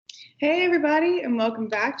Hey, everybody, and welcome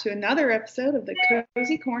back to another episode of the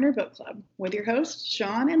Cozy Corner Book Club with your hosts,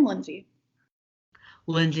 Sean and Lindsay.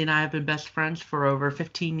 Lindsay and I have been best friends for over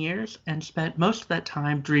 15 years and spent most of that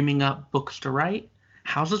time dreaming up books to write,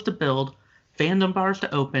 houses to build, fandom bars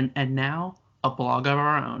to open, and now a blog of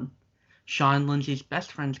our own. Sean and Lindsay's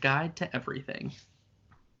best friend's guide to everything.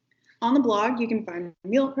 On the blog, you can find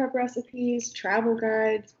meal prep recipes, travel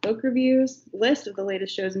guides, book reviews, list of the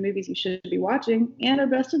latest shows and movies you should be watching, and our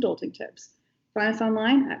best adulting tips. Find us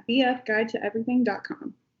online at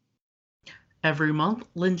bfguidetoeverything.com. Every month,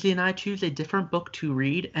 Lindsay and I choose a different book to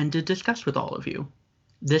read and to discuss with all of you.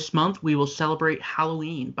 This month, we will celebrate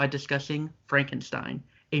Halloween by discussing Frankenstein,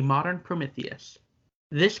 a modern Prometheus.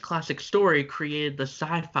 This classic story created the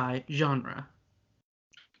sci-fi genre.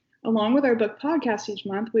 Along with our book podcast each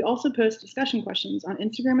month, we also post discussion questions on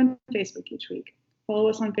Instagram and Facebook each week. Follow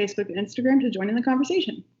us on Facebook and Instagram to join in the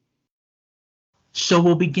conversation. So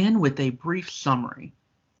we'll begin with a brief summary.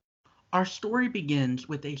 Our story begins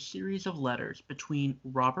with a series of letters between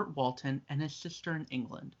Robert Walton and his sister in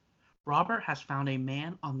England. Robert has found a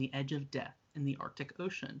man on the edge of death in the Arctic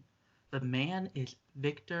Ocean. The man is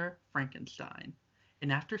Victor Frankenstein,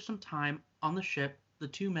 and after some time on the ship, the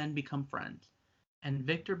two men become friends, and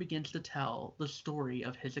Victor begins to tell the story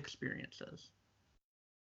of his experiences.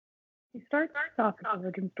 He starts off his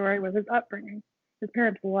origin story with his upbringing. His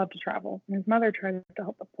parents love to travel, and his mother tries to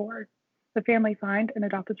help the poor. The family find and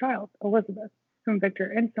adopt a child, Elizabeth, whom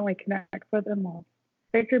Victor instantly connects with and loves.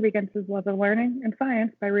 Victor begins his love of learning and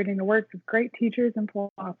science by reading the works of great teachers and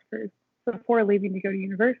philosophers. Before leaving to go to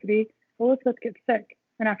university, Elizabeth gets sick,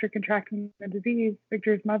 and after contracting the disease,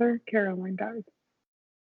 Victor's mother, Caroline, dies.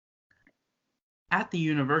 At the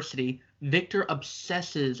university, Victor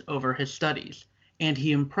obsesses over his studies, and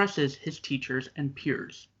he impresses his teachers and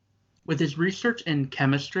peers. With his research in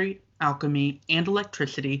chemistry, alchemy, and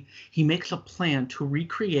electricity, he makes a plan to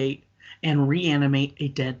recreate and reanimate a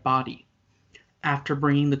dead body. After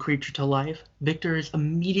bringing the creature to life, Victor is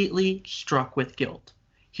immediately struck with guilt.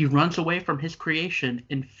 He runs away from his creation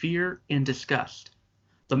in fear and disgust.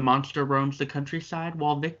 The monster roams the countryside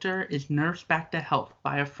while Victor is nursed back to health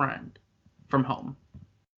by a friend from home.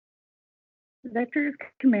 Victor is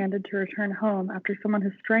commanded to return home after someone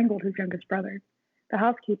has strangled his youngest brother. The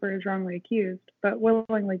housekeeper is wrongly accused, but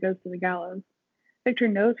willingly goes to the gallows. Victor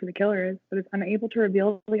knows who the killer is, but is unable to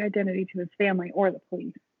reveal the identity to his family or the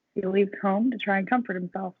police. He leaves home to try and comfort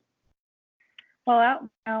himself. While out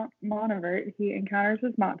Mount Monivert, he encounters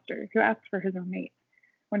his monster, who asks for his own mate.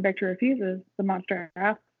 When Victor refuses, the monster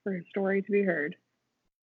asks for his story to be heard.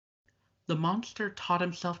 The monster taught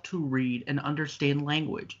himself to read and understand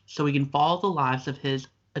language so he can follow the lives of his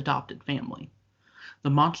adopted family.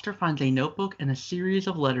 The monster finds a notebook and a series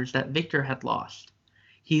of letters that Victor had lost.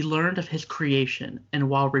 He learned of his creation and,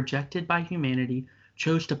 while rejected by humanity,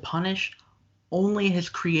 chose to punish only his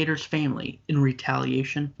creator's family in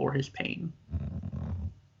retaliation for his pain.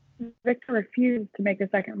 Victor refused to make a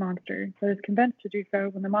second monster, but is convinced to do so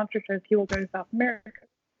when the monster says he will go to South America.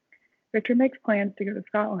 Victor makes plans to go to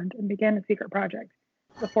Scotland and begin a secret project.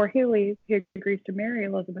 Before he leaves, he agrees to marry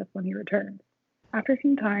Elizabeth when he returns. After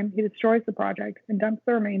some time, he destroys the project and dumps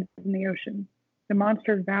the remains in the ocean. The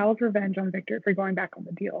monster vows revenge on Victor for going back on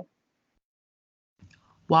the deal.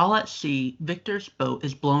 While at sea, Victor's boat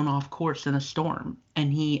is blown off course in a storm,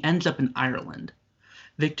 and he ends up in Ireland.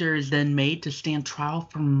 Victor is then made to stand trial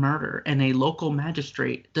for murder, and a local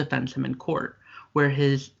magistrate defends him in court, where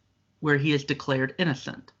he is declared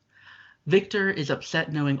innocent. Victor is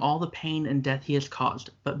upset knowing all the pain and death he has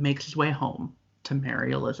caused, but makes his way home to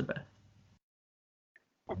marry Elizabeth.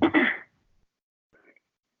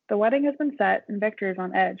 The wedding has been set, and Victor is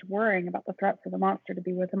on edge, worrying about the threat for the monster to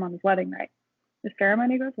be with him on his wedding night. The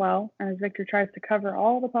ceremony goes well, and as Victor tries to cover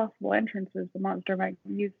all the possible entrances the monster might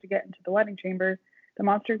use to get into the wedding chamber, the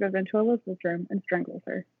monster goes into Elizabeth's room and strangles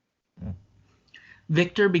her.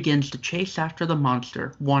 Victor begins to chase after the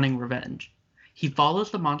monster, wanting revenge. He follows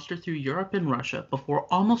the monster through Europe and Russia before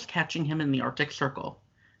almost catching him in the Arctic Circle.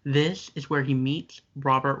 This is where he meets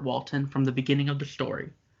Robert Walton from the beginning of the story.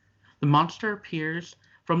 The monster appears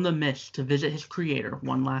from the mist to visit his creator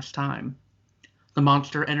one last time. The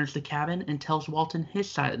monster enters the cabin and tells Walton his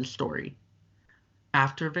side of the story.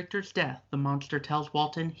 After Victor's death, the monster tells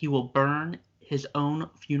Walton he will burn his own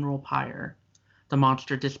funeral pyre. The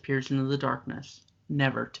monster disappears into the darkness,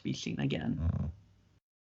 never to be seen again.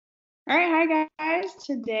 All right, hi guys.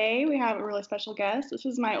 Today we have a really special guest. This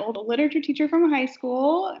is my old literature teacher from high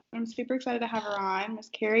school. I'm super excited to have her on, Miss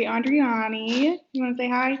Carrie Andriani. You want to say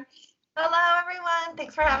hi? Hello, everyone.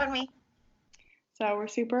 Thanks for having me. So we're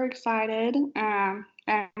super excited, and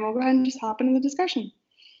we'll go ahead and just hop into the discussion.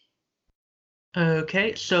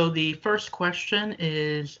 Okay, so the first question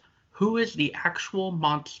is, who is the actual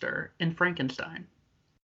monster in Frankenstein?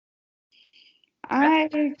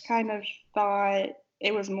 I kind of thought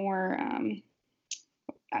it was more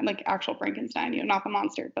like actual Frankenstein, not the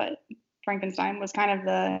monster, but Frankenstein was kind of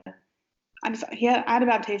I had a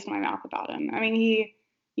bad taste in my mouth about him. I mean,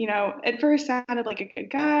 at first sounded like a good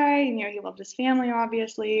guy, and, he loved his family,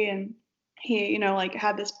 obviously, and he, like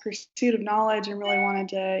had this pursuit of knowledge and really wanted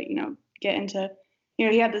to, get into,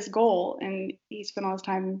 he had this goal and he spent all his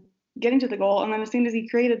time getting to the goal. And then as soon as he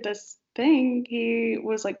created this thing, he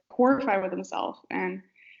was like horrified with himself and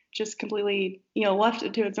just completely, left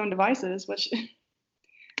it to its own devices, which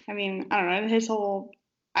I mean, I don't know.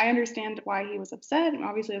 I understand why he was upset. And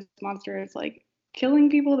obviously, his monster is like killing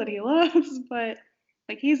people that he loves, but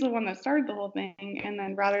like he's the one that started the whole thing. And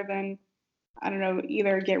then rather than, I don't know,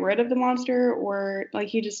 either get rid of the monster or like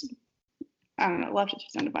he just, I don't know, left it to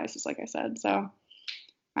his own devices, like I said. So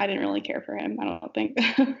I didn't really care for him, I don't think.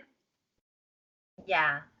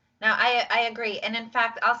 Yeah. No, I agree. And in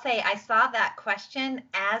fact, I'll say I saw that question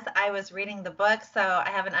as I was reading the book, so I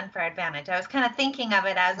have an unfair advantage. I was kind of thinking of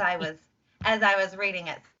it as I was reading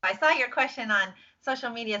it. I saw your question on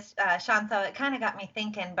social media, Sean, so it kind of got me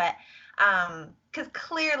thinking. But because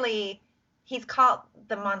clearly he's called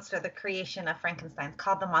the monster, the creation of Frankenstein,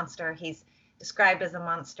 called the monster. He's described as a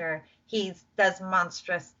monster. He does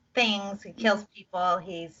monstrous things. He kills people.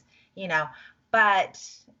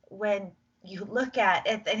 But when you look at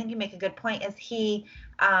it, I think you make a good point, is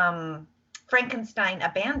Frankenstein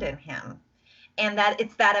abandoned him, and that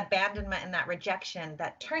it's that abandonment and that rejection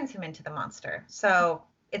that turns him into the monster. So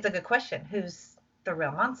it's a good question, who's the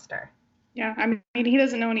real monster? Yeah, I mean, he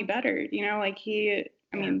doesn't know any better, like I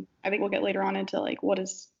mean, I think we'll get later on into like what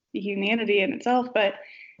is humanity in itself, but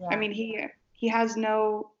I mean, he has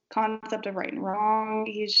no concept of right and wrong.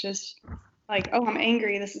 He's just like, oh, I'm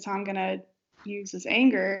angry. This is how I'm gonna use his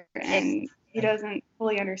anger, and he doesn't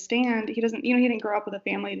fully understand. He doesn't, he didn't grow up with a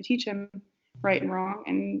family to teach him right and wrong.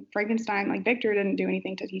 And Frankenstein, like Victor, didn't do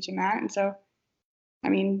anything to teach him that. And so, I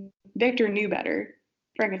mean, Victor knew better.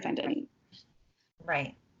 Frankenstein didn't.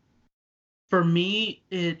 Right. For me,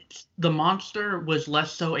 the monster was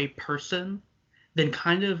less so a person than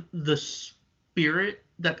kind of the spirit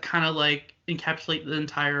that kind of like encapsulate the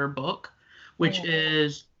entire book, which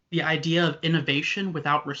is the idea of innovation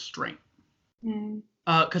without restraint.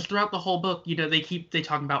 Because throughout the whole book, they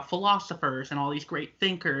talk about philosophers and all these great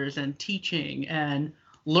thinkers and teaching and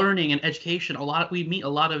learning and education. We meet a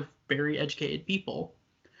lot of very educated people,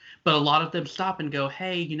 but a lot of them stop and go,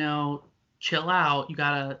 hey, chill out. You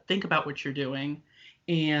gotta think about what you're doing.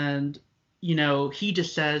 And, he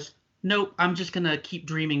just says, nope, I'm just gonna keep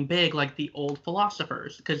dreaming big like the old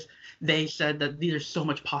philosophers, because they said that there's so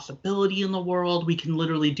much possibility in the world, we can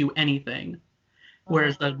literally do anything.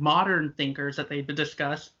 Whereas the modern thinkers that they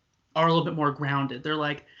discuss are a little bit more grounded. They're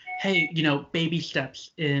like, hey, baby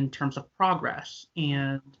steps in terms of progress.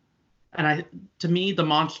 And to me, the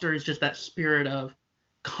monster is just that spirit of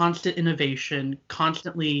constant innovation,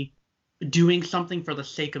 constantly doing something for the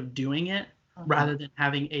sake of doing it, rather than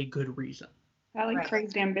having a good reason. I like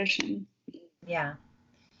crazed ambition. Yeah.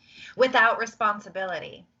 Without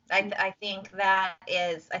responsibility. I think that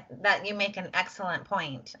you make an excellent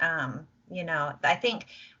point. I think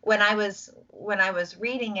when I was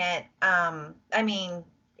reading it, I mean,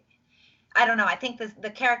 I don't know. I think the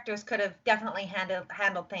characters could have definitely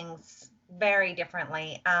handled things very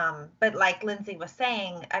differently. But like Lindsay was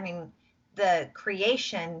saying, I mean, the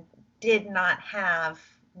creation did not have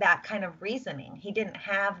that kind of reasoning. He didn't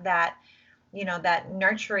have that, that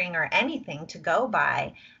nurturing or anything to go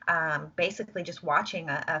by, basically just watching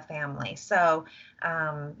a family. So,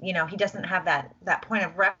 he doesn't have that point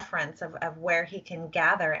of reference of where he can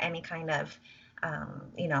gather any kind of,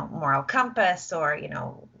 moral compass or,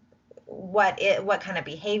 what kind of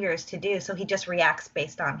behaviors to do. So he just reacts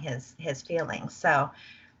based on his feelings. So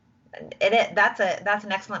that's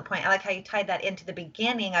an excellent point. I like how you tied that into the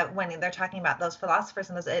beginning of when they're talking about those philosophers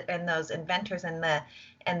and those inventors and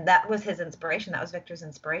that was his inspiration. That was Victor's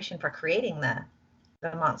inspiration for creating the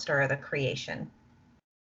monster or the creation.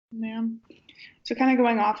 Yeah. So kind of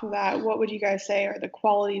going off of that, what would you guys say are the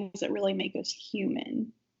qualities that really make us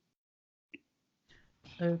human?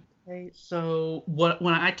 Okay, so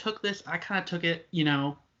when I took this, I kind of took it,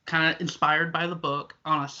 kind of inspired by the book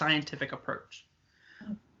on a scientific approach.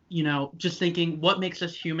 Just thinking what makes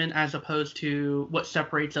us human as opposed to what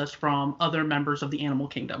separates us from other members of the animal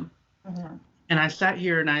kingdom. Mm-hmm. And I sat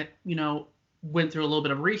here and I, went through a little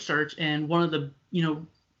bit of research, and one of the,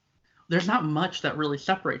 there's not much that really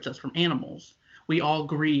separates us from animals. We all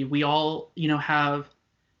grieve. We all, have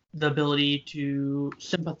the ability to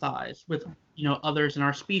sympathize with, others in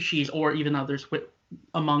our species, or even others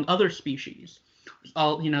among other species.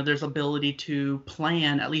 There's ability to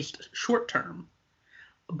plan, at least short term.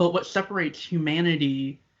 But what separates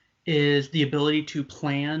humanity is the ability to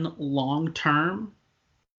plan long term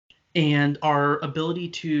and our ability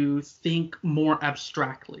to think more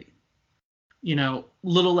abstractly.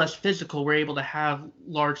 Little less physical, we're able to have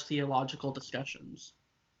large theological discussions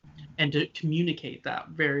and to communicate that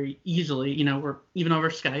very easily. We're even over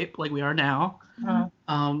Skype like we are now.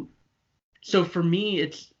 So for me,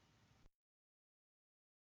 it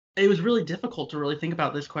was really difficult to really think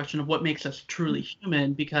about this question of what makes us truly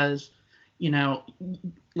human, because,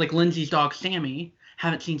 like Lindsay's dog Sammy,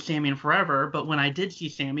 haven't seen Sammy in forever, but when I did see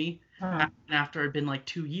Sammy, after it'd been like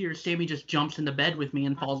 2 years, Sammy just jumps into bed with me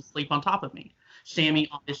and falls asleep on top of me. Sammy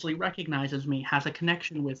obviously recognizes me, has a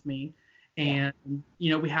connection with me, and,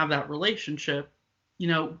 we have that relationship.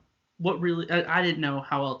 What really, I didn't know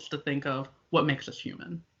how else to think of what makes us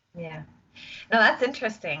human. Yeah. No, that's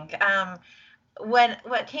interesting.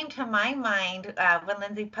 What came to my mind when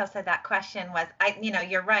Lindsay posted that question was,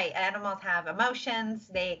 you're right. Animals have emotions.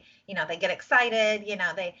 They get excited.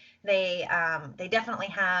 They definitely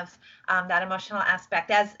have that emotional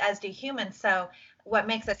aspect, as do humans. So what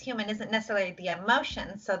makes us human isn't necessarily the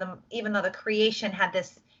emotion. So even though the creation had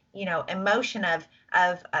this, emotion of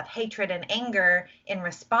hatred and anger in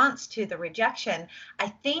response to the rejection, I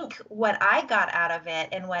think what I got out of it,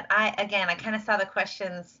 and I kind of saw the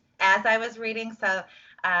questions as I was reading. So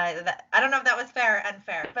I don't know if that was fair or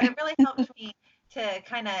unfair, but it really helped me to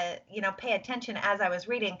kind of, pay attention as I was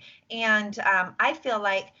reading. And I feel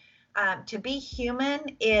like to be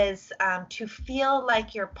human is to feel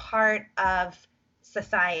like you're part of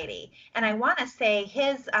society. And I want to say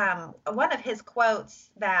one of his quotes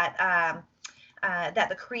that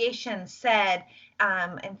the creation said,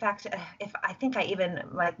 in fact, if I think I even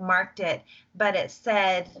marked it, but it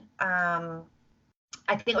said,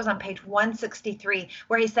 I think it was on page 163,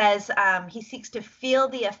 where he says he seeks to feel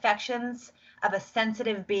the affections of a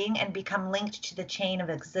sensitive being and become linked to the chain of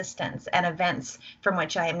existence and events from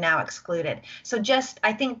which I am now excluded. So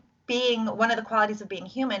I think one of the qualities of being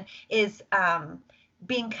human is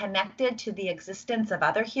being connected to the existence of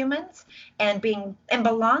other humans and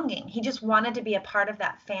belonging. He just wanted to be a part of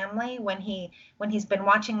that family when he's been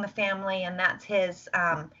watching the family, and that's his,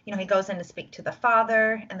 he goes in to speak to the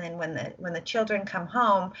father, and then when the children come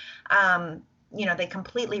home, they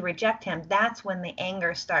completely reject him. That's when the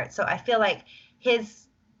anger starts. So I feel like his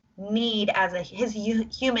need his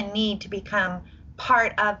human need to become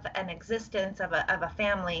part of an existence of a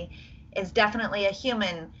family is definitely a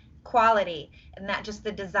human quality, and not just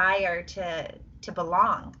the desire to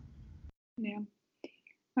belong. Yeah.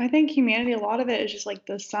 I think humanity, a lot of it is just like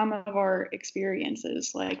the sum of our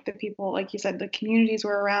experiences, like the people, like you said, the communities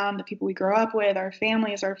we're around, the people we grow up with, our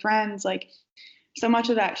families, our friends, like so much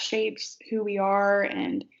of that shapes who we are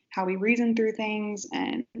and how we reason through things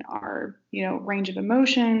and our, range of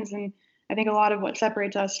emotions. And I think a lot of what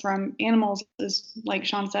separates us from animals is, like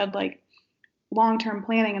Sean said, like long-term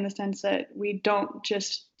planning, in the sense that we don't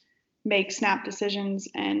just make snap decisions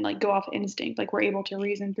and like go off instinct. Like we're able to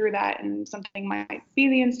reason through that, and something might be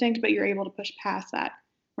the instinct, but you're able to push past that,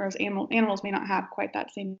 whereas animals may not have quite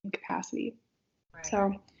that same capacity. Right.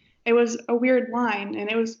 So it was a weird line, and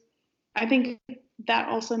I think that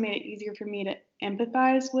also made it easier for me to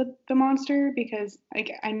empathize with the monster, because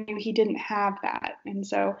I knew he didn't have that. And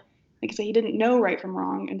so, like I said, he didn't know right from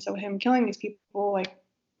wrong. And so him killing these people, like,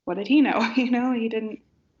 what did he know?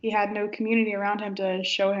 He had no community around him to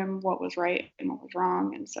show him what was right and what was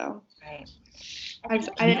wrong. And so I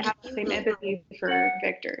didn't have the same empathy for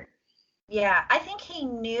Victor. Yeah, I think he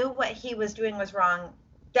knew what he was doing was wrong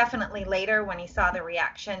definitely later, when he saw the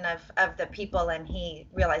reaction of the people, and he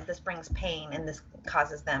realized this brings pain and this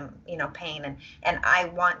causes them, pain. And I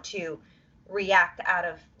want to react out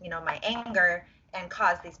of, my anger and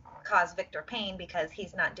cause Victor pain because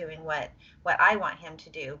he's not doing what I want him to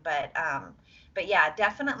do. But yeah,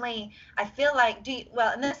 definitely, I feel like,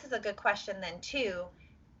 and this is a good question then too,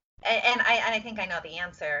 and I think I know the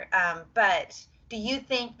answer, but do you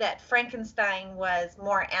think that Frankenstein was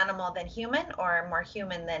more animal than human, or more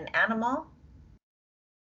human than animal?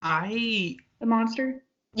 The monster?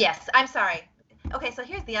 Yes, I'm sorry. Okay, so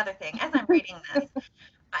here's the other thing. As I'm reading this,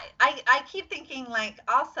 I keep thinking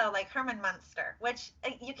also Herman Munster, which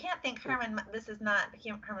you can't think this is not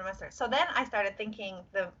Herman Munster. So then I started thinking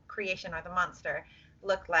the creation or the monster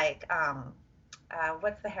looked like,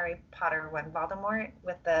 what's the Harry Potter one, Voldemort,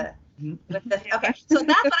 with the With this, okay, so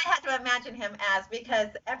that's what I had to imagine him as, because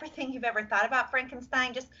everything you've ever thought about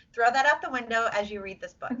Frankenstein, just throw that out the window as you read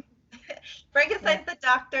this book. Frankenstein's the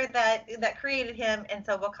doctor that created him, and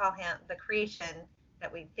so we'll call him the creation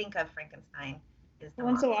that we think of Frankenstein is the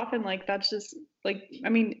Well, and so monster. often, like, that's just like, I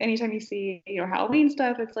mean, anytime you see, Halloween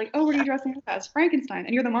stuff, it's like, oh, what are you dressing up as? Frankenstein,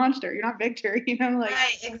 and you're the monster. You're not Victor, like,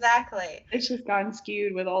 Right, exactly. it's just gotten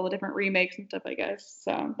skewed with all the different remakes and stuff, I guess.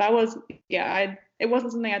 So that was, yeah, it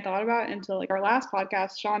wasn't something I thought about until like our last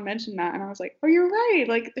podcast. Sean mentioned that, and I was like, oh, you're right.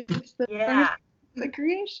 Like, it's Yeah. the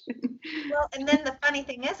creation. Well, and then the funny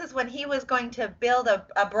thing is when he was going to build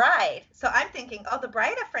a bride. So I'm thinking, oh, the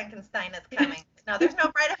bride of Frankenstein is coming. No, there's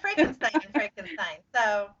no bride of Frankenstein in Frankenstein.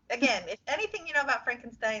 So again, if anything you know about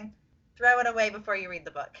Frankenstein, throw it away before you read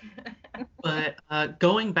the book. But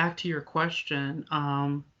going back to your question,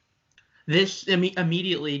 this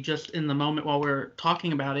immediately, just in the moment while we're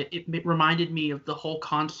talking about it, it reminded me of the whole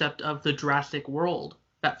concept of the Jurassic World,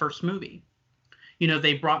 that first movie.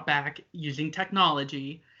 They brought back, using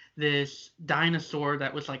technology, this dinosaur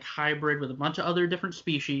that was like hybrid with a bunch of other different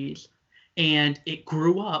species, and it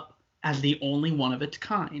grew up as the only one of its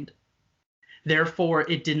kind. Therefore,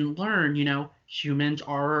 it didn't learn, humans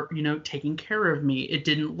are, taking care of me. It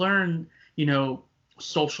didn't learn,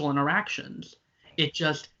 social interactions. It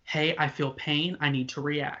just, hey, I feel pain, I need to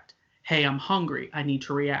react. Hey, I'm hungry, I need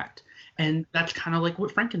to react. And that's kind of like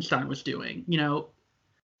what Frankenstein was doing.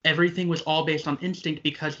 Everything was all based on instinct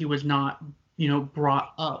because he was not,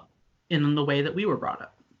 brought up in the way that we were brought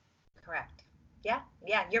up. Correct.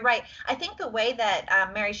 Yeah, you're right. I think the way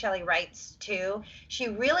that Mary Shelley writes too, she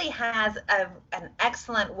really has an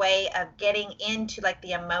excellent way of getting into like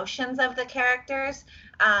the emotions of the characters.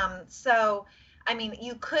 So, I mean,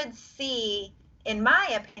 you could see, in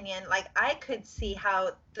my opinion, like I could see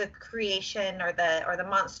how the creation or the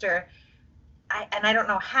monster, I don't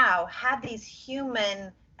know how, had these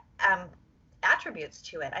human attributes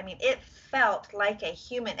to it. I mean, it felt like a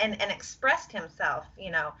human and expressed himself,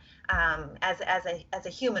 as a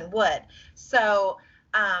human would. So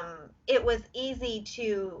it was easy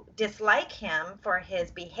to dislike him for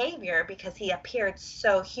his behavior because he appeared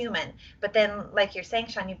so human. But then, like you're saying,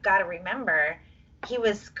 Sean, you've got to remember he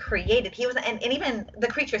was created. He was, and even the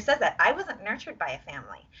creature says that I wasn't nurtured by a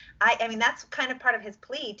family. I mean, that's kind of part of his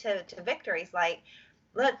plea to Victor. He's like,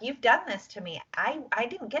 look, you've done this to me. I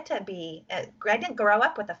didn't get to be, I didn't grow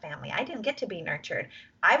up with a family. I didn't get to be nurtured.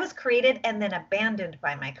 I was created and then abandoned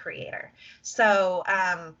by my creator. So,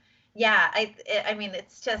 yeah, I mean,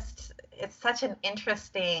 it's such an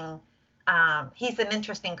interesting, he's an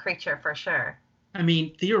interesting creature for sure. I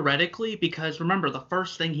mean, theoretically, because remember, the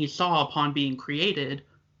first thing he saw upon being created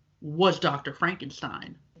was Dr.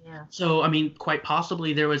 Frankenstein. Yeah. So, I mean, quite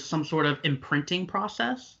possibly there was some sort of imprinting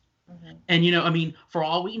process. Mm-hmm. And, I mean, for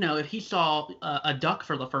all we know, if he saw a duck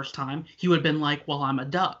for the first time, he would have been like, well, I'm a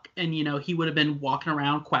duck. And, he would have been walking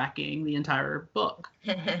around quacking the entire book.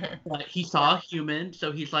 But he saw a human,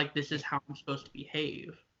 so he's like, this is how I'm supposed to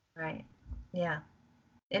behave. Right. Yeah.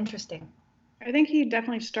 Interesting. I think he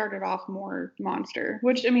definitely started off more monster,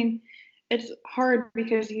 which, I mean, it's hard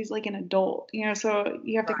because he's like an adult, so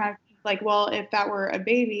you have to kind of like, well, if that were a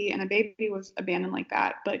baby and a baby was abandoned like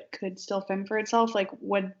that, but could still fend for itself, like,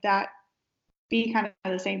 would that be kind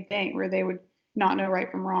of the same thing where they would not know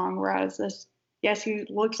right from wrong? Whereas this, yes, he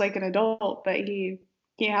looks like an adult, but he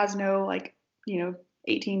has no, like,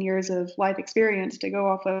 18 years of life experience to go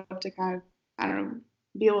off of to kind of, I don't know,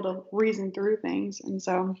 be able to reason through things. And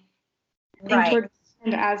so I think towards the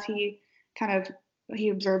end, as he kind of, he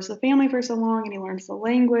observes the family for so long and he learns the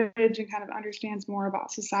language and kind of understands more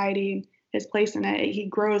about society and his place in it, he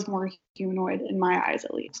grows more humanoid in my eyes,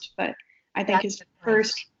 at least. But I think his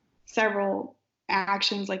first several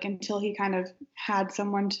actions, like until he kind of had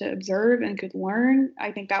someone to observe and could learn,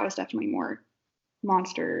 I think that was definitely more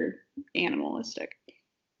monster animalistic.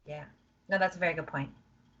 Yeah. No, that's a very good point.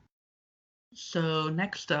 So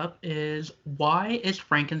next up is, why is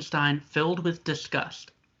Frankenstein filled with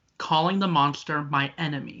disgust, calling the monster my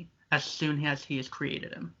enemy as soon as he has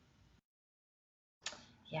created him?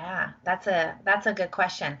 Yeah, that's a good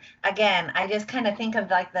question. Again, I just kind of think of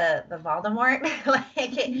like the Voldemort.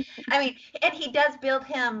 I mean, and he does build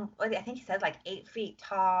him, I think he said like 8 feet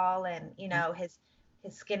tall, and his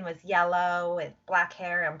skin was yellow with black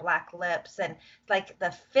hair and black lips, and like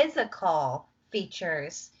the physical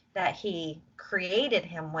features that he created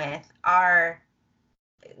him with are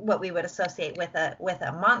what we would associate with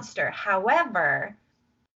a monster. However,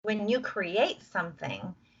 when you create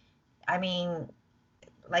something, I mean,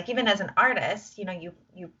 like even as an artist, you know,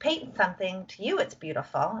 you paint something, to you it's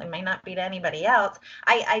beautiful. It may not be to anybody else.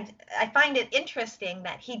 I find it interesting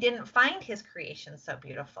that he didn't find his creation so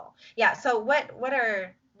beautiful. Yeah. So what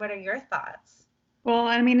are your thoughts? Well,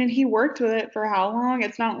 I mean, and he worked with it for how long?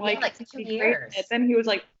 It's not like, like 2 he created years. it, then he was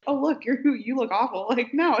like, "Oh, look, you look awful."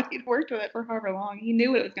 Like, no, he'd worked with it for however long. He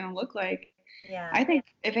knew what it was going to look like. Yeah. I think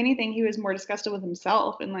if anything, he was more disgusted with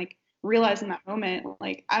himself and like realized in that moment,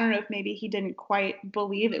 like, I don't know if maybe he didn't quite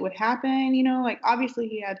believe it would happen, you know, like obviously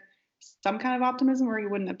he had some kind of optimism or he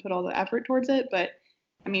wouldn't have put all the effort towards it. But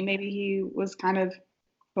I mean, maybe he was kind of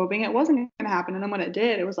hoping it wasn't going to happen. And then when it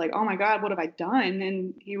did, it was like, oh my God, what have I done?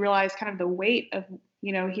 And he realized kind of the weight of,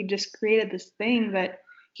 you know, he just created this thing that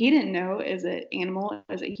he didn't know. Is it animal?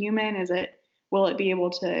 Is it human? Will it be able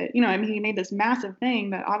to, you know, I mean, he made this massive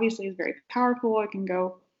thing that obviously is very powerful. It can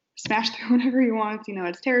go smash through whatever he wants. You know,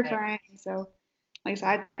 it's terrifying. So, like I said,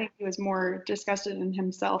 I think he was more disgusted in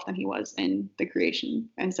himself than he was in the creation.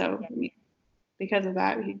 And so, I mean, because of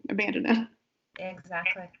that, he abandoned it.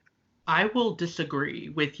 Exactly. I will disagree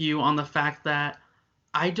with you on the fact that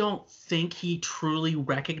I don't think he truly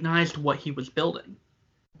recognized what he was building.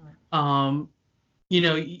 You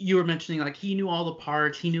know, you were mentioning like he knew all the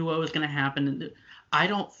parts, he knew what was going to happen. And I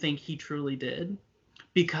don't think he truly did,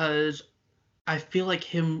 because I feel like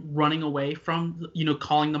him running away from, you know,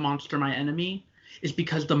 calling the monster my enemy is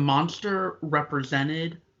because the monster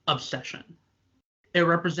represented obsession. It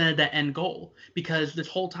represented that end goal, because this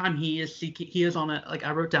whole time he is on a, like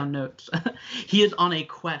I wrote down notes, he is on a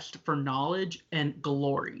quest for knowledge and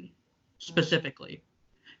glory, specifically.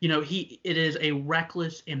 You know, it is a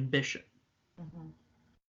reckless ambition. Mm-hmm.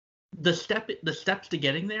 The steps to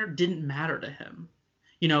getting there didn't matter to him.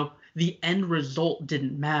 You know, the end result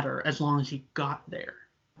didn't matter as long as he got there.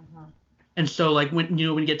 Mm-hmm. And so, like, when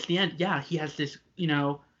he gets to the end, yeah, he has this, you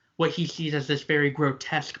know, what he sees as this very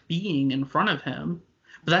grotesque being in front of him.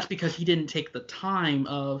 But that's because he didn't take the time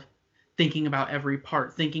of thinking about every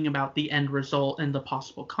part, thinking about the end result and the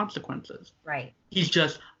possible consequences. Right. He's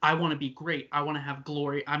just, I want to be great. I want to have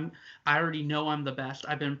glory. I already know I'm the best.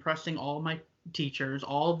 I've been impressing all my teachers,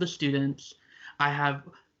 all of the students. I have,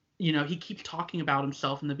 you know, he keeps talking about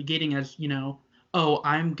himself in the beginning as, you know, oh,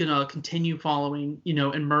 I'm going to continue following, you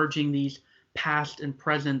know, and merging these past and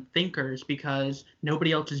present thinkers because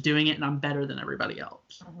nobody else is doing it and I'm better than everybody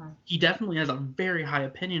else. Mm-hmm. He definitely has a very high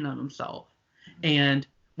opinion of himself. And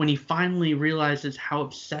when he finally realizes how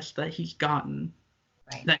obsessed that he's gotten,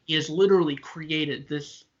 right, that he has literally created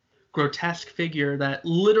this grotesque figure that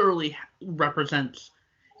literally represents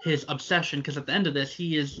his obsession, because at the end of this,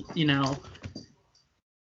 he is, you know,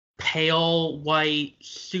 pale, white,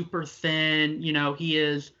 super thin, you know, he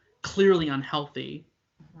is clearly unhealthy.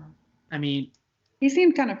 Mm-hmm. I mean, he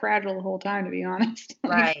seemed kind of fragile the whole time, to be honest.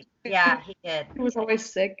 Right. Yeah, he did. He was always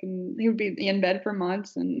sick and he would be in bed for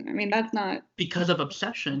months. And I mean, that's not because of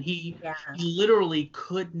obsession. He Yeah. literally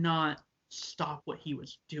could not stop what he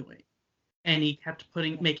was doing. And he kept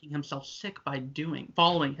making himself sick by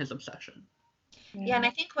following his obsession. Yeah, and I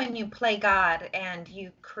think when you play God and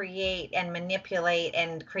you create and manipulate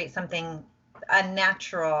and create something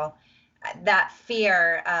unnatural, that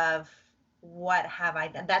fear of what have I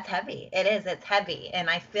done, that's heavy. It's heavy. And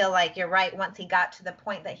I feel like you're right. Once he got to the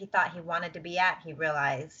point that he thought he wanted to be at, he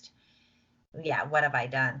realized, yeah, what have I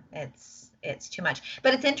done? It's too much.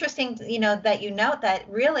 But it's interesting, you know, that you note that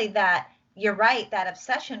really that you're right, that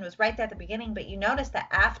obsession was right there at the beginning, but you notice that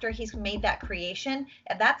after he's made that creation,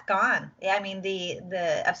 that's gone. I mean,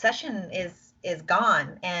 the obsession is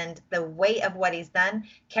gone, and the weight of what he's done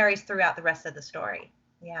carries throughout the rest of the story.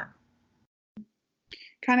 Yeah.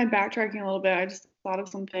 Kind of backtracking a little bit, I just thought of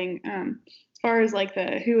something. As far as like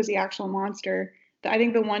who was the actual monster, I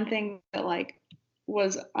think the one thing that like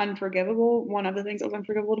was unforgivable, one of the things that was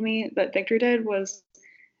unforgivable to me that Victor did was,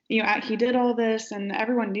 you know, he did all this and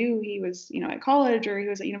everyone knew he was, you know, at college or he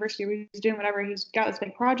was at university or he was doing whatever. He's got this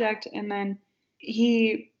big project and then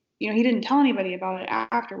he, you know, he didn't tell anybody about it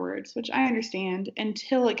afterwards, which I understand,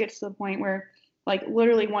 until it gets to the point where like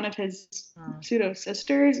literally one of his pseudo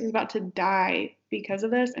sisters is about to die because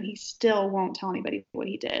of this and he still won't tell anybody what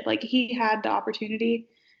he did. Like he had the opportunity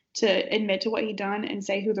to admit to what he'd done and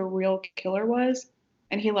say who the real killer was,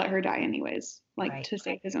 and he let her die anyways, like Right. to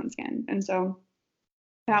save his own skin. And so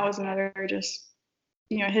that was another just,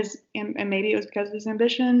 you know, and maybe it was because of his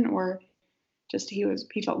ambition or just he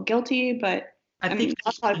felt guilty, but I mean,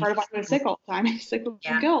 that's probably part of why he was sick all the time. He's sick with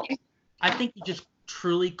guilt. I think he just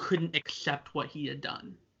truly couldn't accept what he had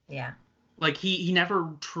done. Yeah. Like he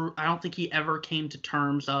never I don't think he ever came to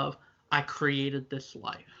terms of, I created this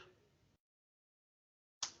life.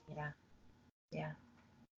 Yeah. Yeah.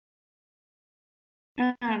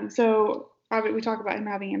 So we talk about him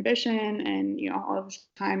having ambition and, all of his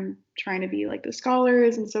time trying to be like the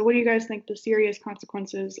scholars. And so what do you guys think the serious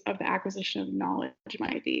consequences of the acquisition of knowledge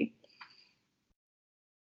might be?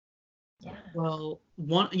 Yeah. Well,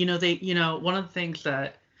 one of the things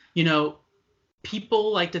that,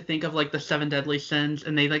 people like to think of like the 7 deadly sins,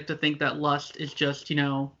 and they like to think that lust is just,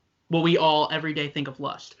 what we all every day think of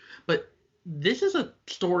lust. But this is a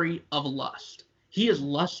story of lust. He is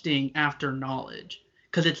lusting after knowledge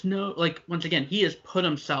because once again, he has put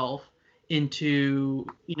himself into,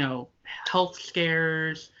 health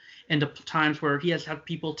scares and times where he has to have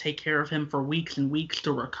people take care of him for weeks and weeks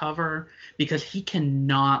to recover because he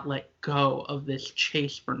cannot let go of this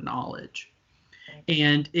chase for knowledge.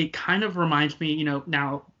 And it kind of reminds me,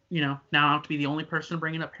 now I have to be the only person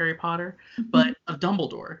bringing up Harry Potter, but of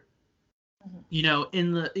Dumbledore.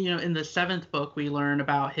 In the 7th book, we learn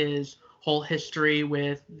about his whole history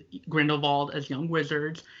with Grindelwald as young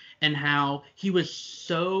wizards and how he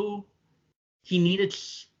needed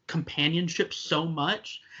companionship so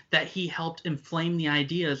much that he helped inflame the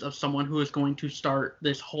ideas of someone who was going to start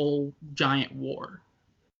this whole giant war.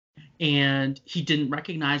 And he didn't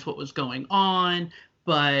recognize what was going on,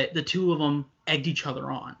 but the two of them egged each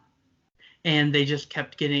other on. And they just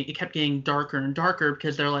kept getting darker and darker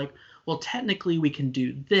because they're like, well, technically we can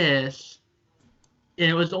do this. And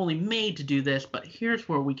it was only made to do this, but here's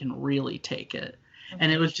where we can really take it.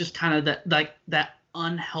 And it was just kind of that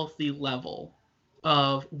unhealthy level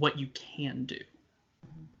of what you can do.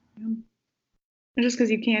 And just because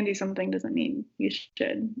you can do something doesn't mean you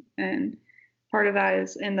should. And part of that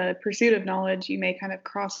is in the pursuit of knowledge, you may kind of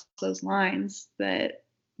cross those lines that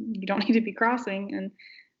you don't need to be crossing.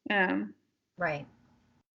 And right.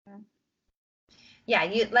 Yeah,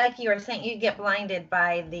 you like you were saying, you get blinded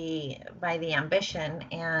by the ambition,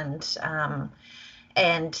 and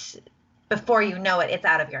before you know it, it's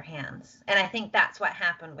out of your hands. And I think that's what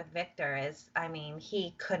happened with Victor is,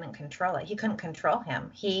 he couldn't control it. He couldn't control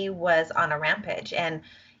him. He was on a rampage. And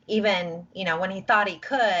even, when he thought he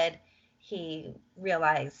could, he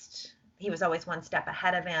realized he was always one step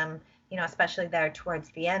ahead of him, especially there towards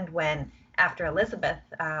the end when after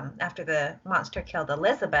the monster killed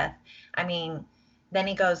Elizabeth, then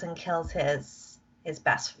he goes and kills his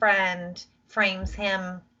best friend, frames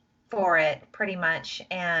him for it pretty much,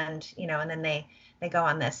 and and then they go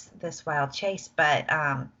on this wild chase. But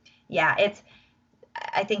I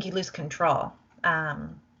think you lose control,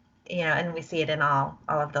 and we see it in all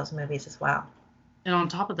of those movies as well. And on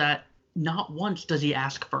top of that, not once does he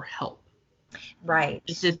ask for help. Right.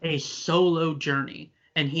 This is a solo journey,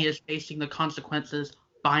 and he is facing the consequences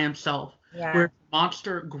by himself. Yeah. Where the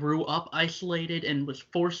monster grew up isolated and was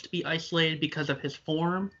forced to be isolated because of his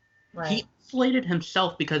form, right. He isolated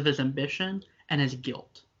himself because of his ambition and his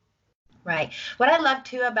guilt. Right. What I love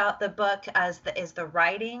too about the book is the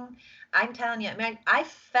writing. I'm telling you, man, I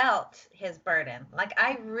felt his burden. Like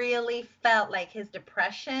I really felt like his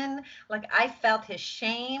depression. Like I felt his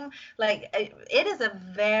shame. Like it is a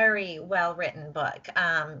very well written book.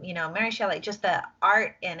 Mary Shelley, just the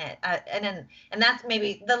art in it, and that's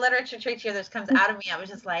maybe the literature trait here that comes out of me. I was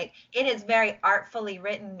just like, it is very artfully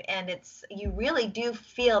written, and you really do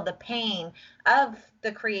feel the pain of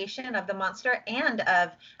the creation of the monster and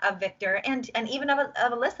of Victor and even of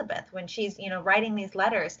Elizabeth when she's writing these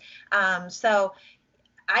letters. So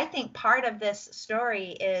I think part of this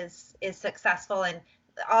story is successful, and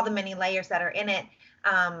all the many layers that are in it.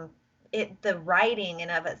 The writing in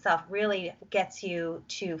of itself really gets you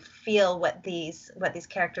to feel what these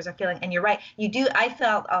characters are feeling. And you're right, you do. I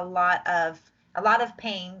felt a lot of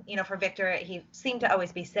pain, for Victor. He seemed to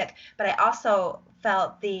always be sick, but I also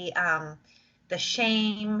felt the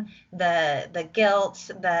shame, the guilt,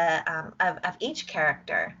 of each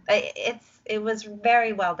character. It was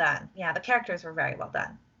very well done. Yeah, the characters were very well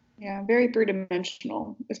done. Yeah, very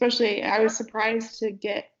three-dimensional. Especially, I was surprised to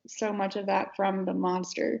get so much of that from the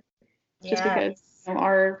monster. Just because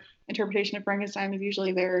our interpretation of Frankenstein is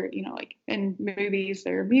usually they're, like in movies,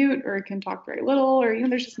 they're mute or can talk very little, or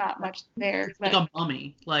there's just not much there. It's like a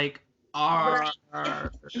mummy, like Yeah. I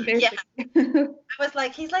was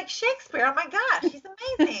like, he's like Shakespeare. Oh my gosh, he's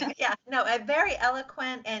amazing. Yeah, no, very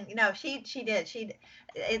eloquent, and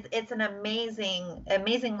it's an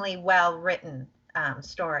amazingly well written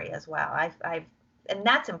story as well. And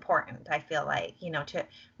that's important. I feel like to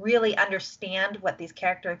really understand what these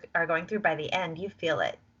characters are going through. By the end, you feel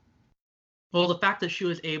it. Well, the fact that she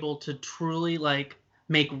was able to truly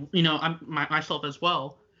make myself as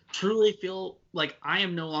well truly feel like I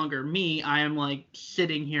am no longer me. I am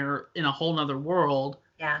sitting here in a whole nother world.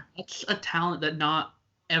 Yeah. That's a talent that not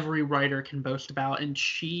every writer can boast about. And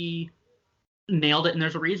nailed it, and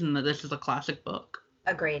there's a reason that this is a classic book.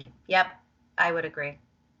 Agreed. Yep, I would agree.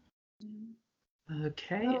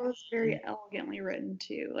 Okay. It was very elegantly written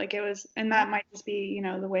too. Like it was, and that might just be,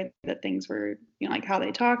 the way that things were, like how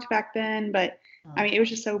they talked back then. But I mean, it was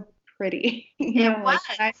just so pretty. It was.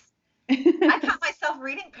 Like, I caught myself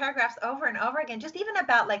reading paragraphs over and over again, just even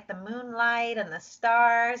about like the moonlight and the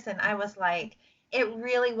stars, and I was like, it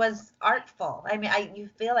really was artful. I mean, you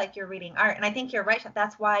feel like you're reading art, and I think you're right.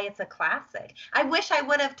 That's why it's a classic. I wish I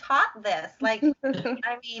would have taught this. Like,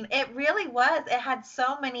 I mean, it really was. It had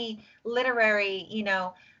so many literary,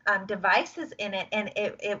 devices in it, and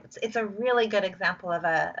it's a really good example of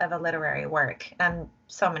a literary work on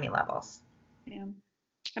so many levels. Yeah.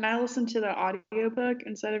 And I listened to the audiobook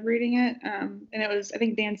instead of reading it. And it was, I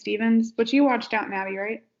think, Dan Stevens, but you watched Downton Abbey,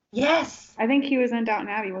 right? Yes. I think he was in Downton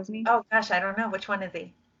Abbey, wasn't he? Oh, gosh, I don't know. Which one is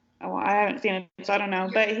he? Oh, well, I haven't seen it, so I don't know.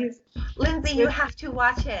 But he's... Lindsay, you have to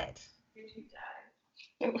watch it.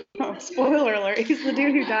 Oh, spoiler alert. He's the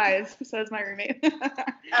dude who dies, says my roommate.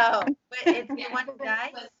 Oh, but it's the one who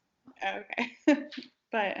dies? Okay.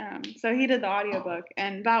 But so he did the audiobook,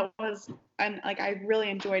 and that was, and like I really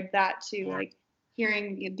enjoyed that too. Like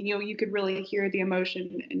hearing, you could really hear the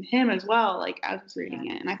emotion in him as well, like as I was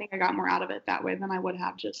reading it. And I think I got more out of it that way than I would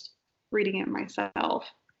have just reading it myself.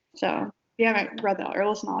 So if you haven't read that or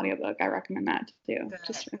listened to the audiobook, I recommend that too. Good,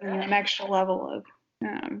 just an extra level of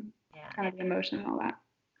kind of emotion and all that.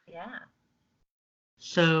 Yeah.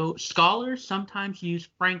 So scholars sometimes use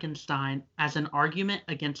Frankenstein as an argument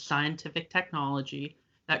against scientific technology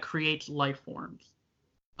that creates life forms.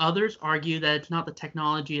 Others argue that it's not the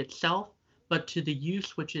technology itself, but to the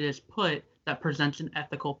use which it is put that presents an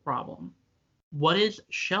ethical problem. What is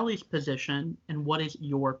Shelley's position, and what is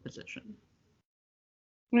your position?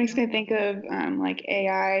 It makes me think of like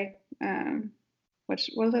AI. What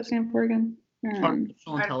does that stand for again?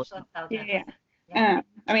 Artificial intelligence. Yeah.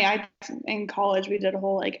 I mean, in college we did a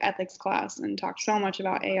whole like ethics class and talked so much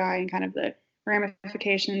about AI and kind of the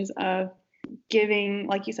ramifications of giving,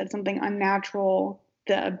 like you said, something unnatural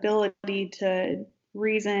the ability to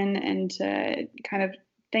reason and to kind of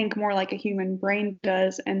think more like a human brain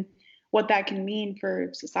does, and what that can mean for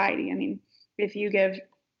society. I mean, if you give,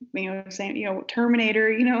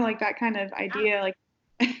 Terminator, like that kind of idea, like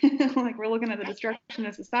like we're looking at the destruction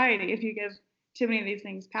of society if you give too many of these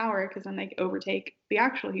things power, because then they overtake the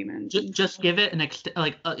actual humans. Just give it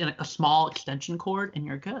a small extension cord and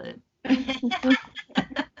you're good.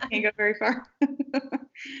 Can't go very far.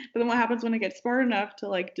 But then what happens when it gets smart enough to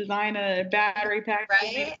like design a battery pack?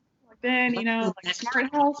 Right. Then like a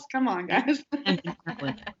smart house. Come on, guys. That's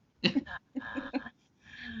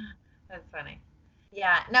funny.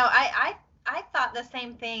 Yeah. No, I thought the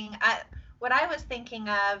same thing. What I was thinking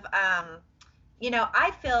of,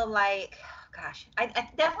 I feel like, gosh, I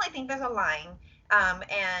definitely think there's a line,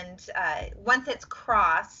 and once it's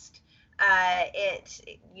crossed,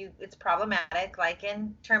 it's problematic, like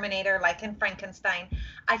in Terminator, like in Frankenstein.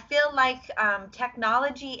 I feel like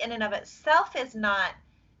technology in and of itself is not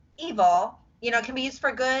evil. It can be used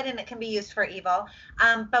for good and it can be used for evil.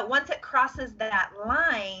 But once it crosses that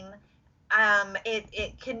line,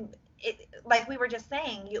 like we were just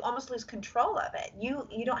saying, you almost lose control of it.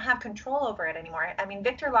 You don't have control over it anymore. I mean,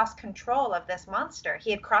 Victor lost control of this monster.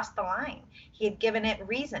 He had crossed the line. He had given it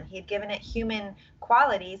reason. He had given it human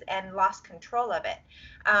qualities and lost control of it.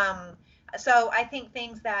 So I think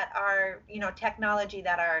things that are, technology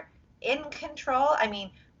that are in control, I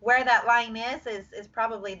mean, where that line is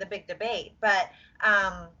probably the big debate. But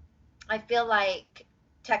I feel like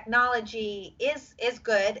technology is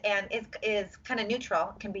good and is kind of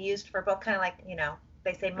neutral. It can be used for both, kind of like,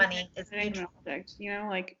 they say money is neutral. Object,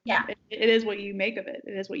 it is what you make of it.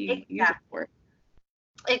 It is what you use it for.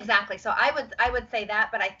 Exactly. So I would say that,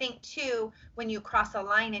 but I think too, when you cross a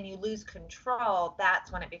line and you lose control,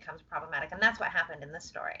 that's when it becomes problematic, and that's what happened in this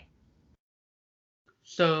story.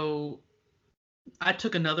 So I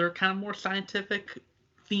took another kind of more scientific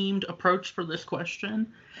themed approach for this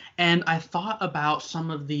question, and I thought about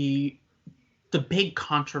some of the big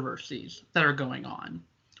controversies that are going on,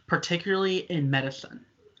 particularly in medicine.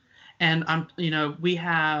 And we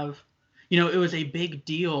have, it was a big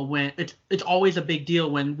deal when it's always a big deal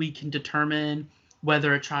when we can determine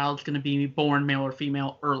whether a child's going to be born male or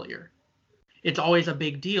female earlier. It's always a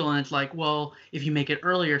big deal, and it's like, well, if you make it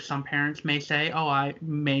earlier, some parents may say, oh, I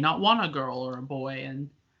may not want a girl or a boy, and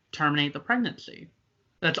terminate the pregnancy.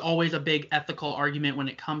 That's always a big ethical argument when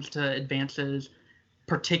it comes to advances,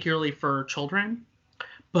 particularly for children.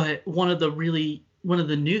 But one of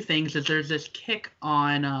the new things is there's this kick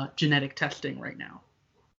on genetic testing right now.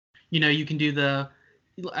 You can do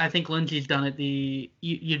I think Lindsay's done it.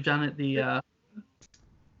 You've done it, the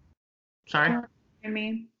Sorry? I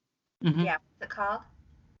mean, Mhm. Yeah, what's it called?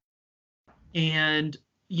 And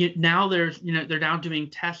now there's, they're now doing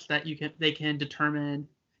tests that they can determine,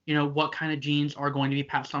 what kind of genes are going to be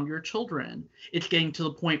passed on to your children. It's getting to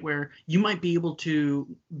the point where you might be able to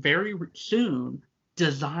very soon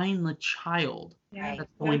design the child yeah. that's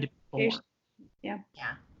going to be born. Yeah.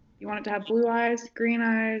 Yeah. You want it to have blue eyes, green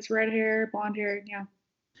eyes, red hair, blonde hair. Yeah.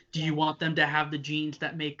 Do you want them to have the genes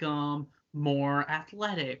that make them more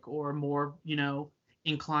athletic or more,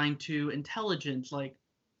 inclined to intelligence? Like,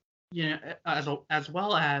 as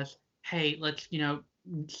well as, hey, let's,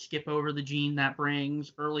 skip over the gene that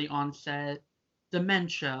brings early onset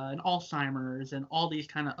dementia and Alzheimer's and all these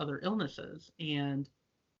kind of other illnesses. And,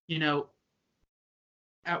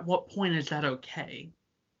 at what point is that okay?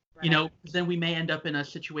 Right. Then we may end up in a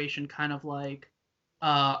situation kind of like,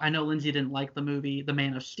 I know Lindsay didn't like the movie The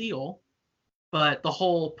Man of Steel, but the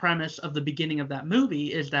whole premise of the beginning of that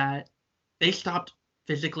movie is that they stopped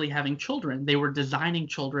physically having children. They were designing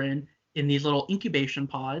children in these little incubation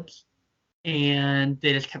pods, and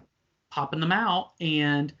they just kept popping them out,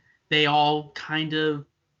 and they all kind of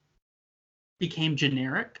became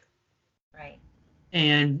generic. Right.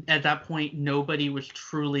 And at that point, nobody was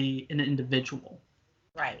truly an individual.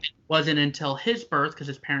 Right. It wasn't until his birth, because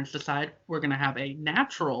his parents decided we're going to have a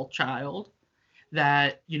natural child,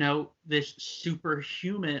 that, this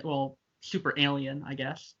superhuman, well, super alien, I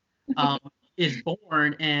guess, is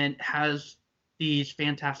born and has these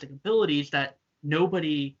fantastic abilities that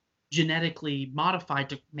nobody genetically modified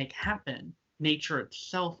to make happen. Nature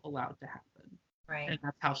itself allowed to happen. Right. And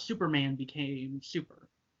that's how Superman became super.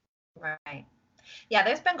 Right. Yeah,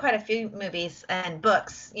 there's been quite a few movies and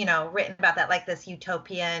books, written about that, like this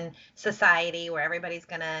utopian society where everybody's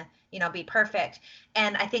gonna, be perfect.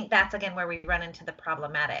 And I think that's again where we run into the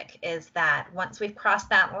problematic, is that once we've crossed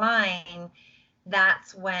that line,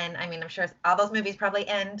 that's when, I'm sure all those movies probably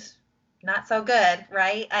end not so good,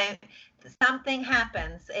 right? Something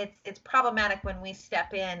happens. It's problematic when we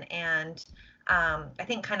step in and I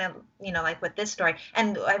think kind of, like with this story,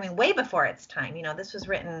 and way before its time, this was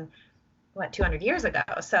written 200 years ago.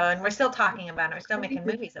 So, and we're still talking about it. We're still making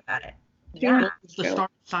movies about it. Yeah. Well, it's the start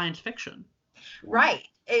of science fiction. Right.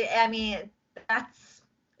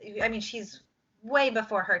 She's way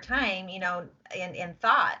before her time, in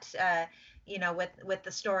thought, with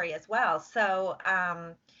the story as well. So,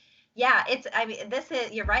 yeah,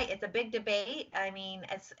 you're right. It's a big debate.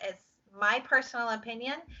 As my personal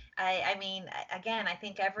opinion, again, I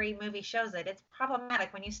think every movie shows it. It's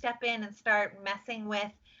problematic when you step in and start messing with,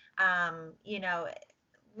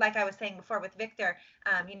 like I was saying before with Victor,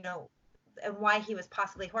 and why he was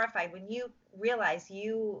possibly horrified. When you realize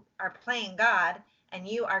you are playing God and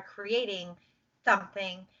you are creating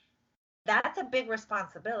something, that's a big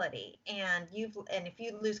responsibility. And if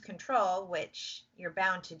you lose control, which you're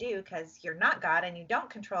bound to do because you're not God and you don't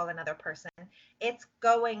control another person, it's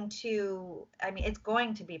going to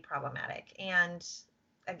be problematic. And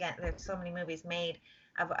again, there's so many movies made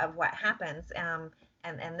of what happens, and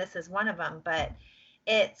this is one of them. But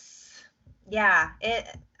it's, yeah,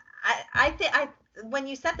 I think when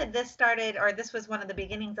you said that this was one of the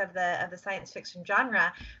beginnings of the science fiction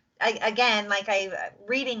genre,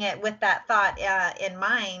 reading it with that thought in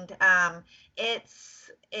mind, it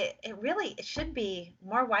should be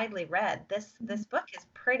more widely read. This book is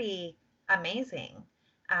pretty amazing.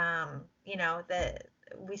 And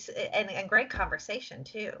great conversation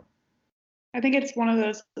too. I think it's one of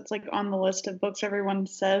those that's like on the list of books everyone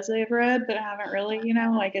says they've read but haven't really,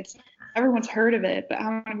 everyone's heard of it, but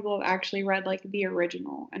how many people have actually read like the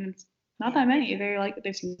original? And it's not that many.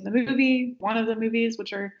 They've seen the movie, one of the movies,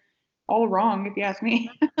 which are all wrong if you ask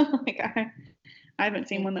me. I haven't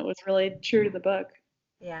seen one that was really true to the book.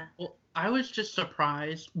 Yeah. Well, I was just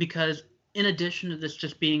surprised because in addition to this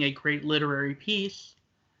just being a great literary piece,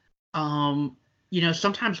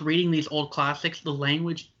 sometimes reading these old classics, the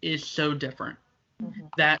language is so different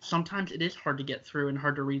that sometimes it is hard to get through and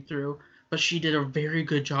hard to read through. But she did a very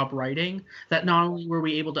good job writing that not only were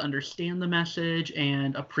we able to understand the message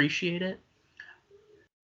and appreciate it,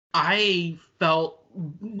 I felt,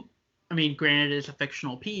 granted it's a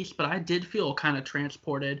fictional piece, but I did feel kind of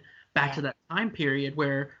transported back to that time period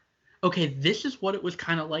where, okay, this is what it was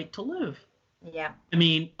kind of like to live. Yeah.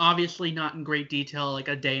 Obviously not in great detail, like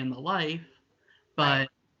a day in the life, but,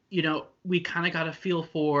 we kind of got a feel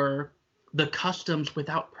for the customs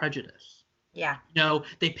without prejudice. Yeah.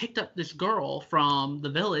 They picked up this girl from the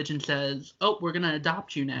village and says, oh, we're going to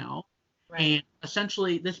adopt you now. Right. And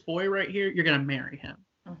essentially this boy right here, you're going to marry him.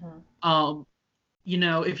 Mm-hmm.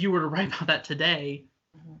 If you were to write about that today,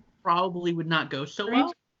 probably would not go so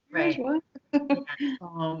well. Right.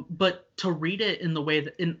 But to read it in the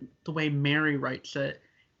way Mary writes it,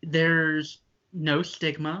 there's no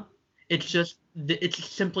stigma. It's just it's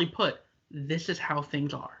simply put, this is how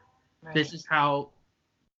things are. Right. This is how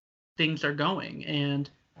things are going, and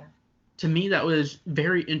Yeah. to me that was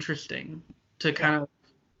very interesting to kind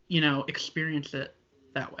Yeah. of experience it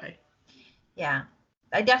that way. Yeah.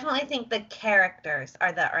 I definitely think the characters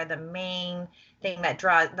are the main thing that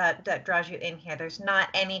draws you in here. There's not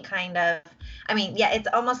any kind of, I mean, yeah, it's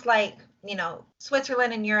almost like,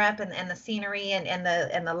 Switzerland and Europe and the scenery and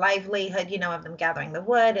the livelihood, of them gathering the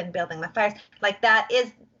wood and building the fires. Like that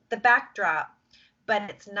is the backdrop, but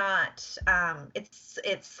it's not,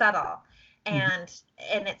 it's subtle. And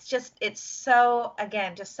it's so,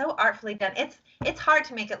 again, just so artfully done. It's hard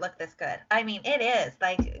to make it look this good. I mean, it is.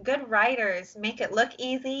 Like, good writers make it look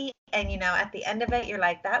easy, and at the end of it, you're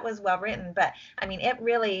like, that was well written. But I mean,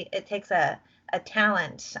 it takes a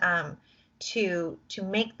talent to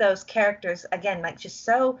make those characters, again, like, just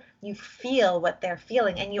so you feel what they're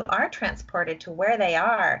feeling, and you are transported to where they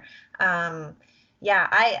are. Yeah,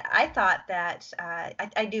 I thought that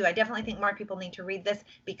I do. I definitely think more people need to read this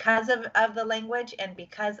because of the language and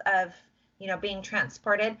because of being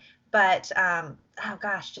transported. But oh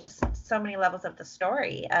gosh, just so many levels of the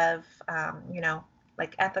story of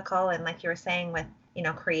like ethical, and like you were saying with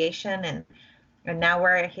creation, and now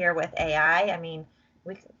we're here with AI. I mean,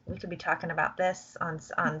 we could be talking about this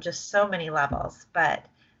on just so many levels. But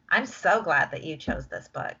I'm so glad that you chose this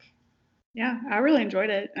book. Yeah, I really enjoyed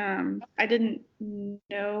it. I didn't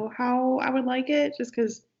know how I would like it just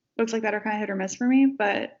because books like that are kind of hit or miss for me.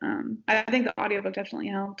 But I think the audiobook definitely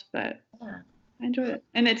helped. But Yeah. I enjoyed it.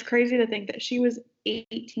 And it's crazy to think that she was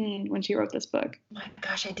 18 when she wrote this book. Oh my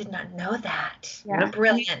gosh, I did not know that. Yeah.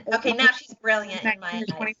 Brilliant. Okay, now she's brilliant in my eyes.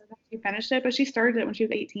 She finished it, but she started it when she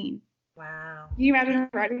was 18. Wow. Can you imagine her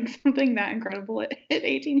writing something that incredible at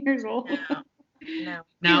 18 years old? No.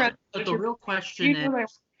 Now, but the real question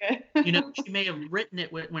is, she may have written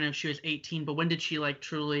it when she was 18, but when did she like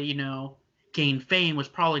truly, gain fame? Was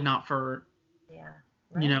probably not for, Yeah.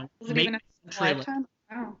 Was it maybe even a lifetime?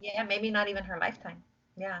 Oh. Yeah, maybe not even her lifetime.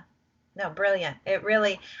 Yeah. No, brilliant. It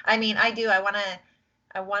really, I mean, I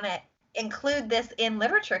want to include this in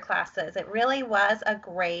literature classes. It really was a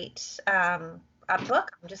great a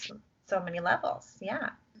book on just so many levels. Yeah.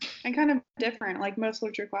 And kind of different, like most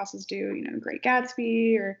literature classes do, Great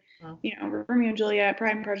Gatsby or, Romeo and Juliet,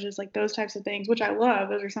 Pride and Prejudice, like those types of things, which I love.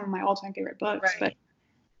 Those are some of my all-time favorite books. Right. But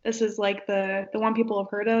this is like the one people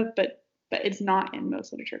have heard of, but it's not in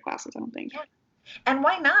most literature classes, I don't think. Yeah. And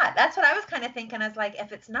why not? That's what I was kind of thinking. I was like,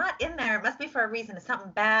 if it's not in there, it must be for a reason. It's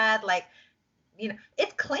something bad, like,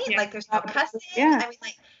 it's clean. Yeah. Like, there's no cussing. Yeah. I mean,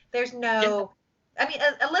 like, there's no. I mean,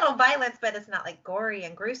 a little violence, but it's not like gory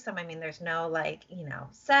and gruesome. I mean, there's no like,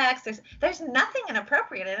 sex. There's nothing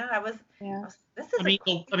inappropriate in it.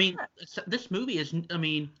 This movie is.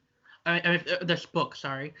 This book.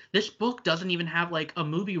 Sorry, this book doesn't even have like a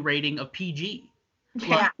movie rating of PG.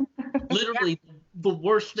 Like, literally, the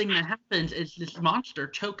worst thing that happens is this monster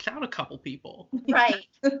chokes out a couple people. Right.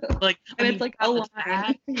 Like, and it's like a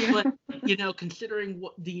lie. But considering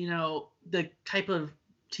what the type of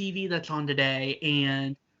TV that's on today,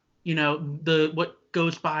 and what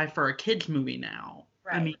goes by for a kids movie now.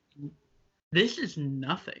 Right. I mean, this is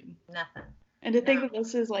nothing. Nothing. And to think that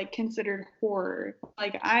this is like considered horror,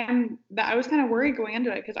 like I was kind of worried going into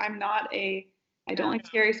it because I don't like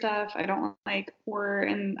scary stuff. I don't like horror,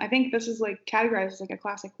 and I think this is like categorized as like a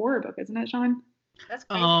classic horror book, isn't it, Sean? That's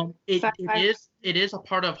crazy. It is a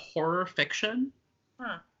part of horror fiction,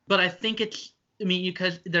 but I think it's. I mean,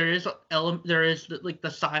 because there is like the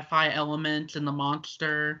sci-fi element and the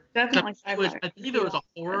monster. Definitely sci-fi. I believe it was a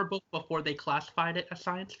horror book before they classified it as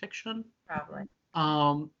science fiction. Probably.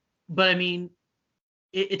 But I mean,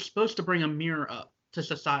 it's supposed to bring a mirror up to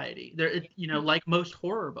society. Like most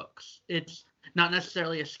horror books, it's not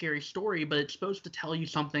necessarily a scary story, but it's supposed to tell you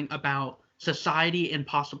something about society and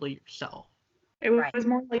possibly yourself. It was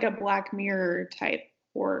more like a Black Mirror type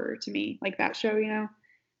horror to me, like that show,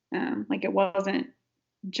 like it wasn't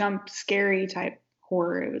jump scary type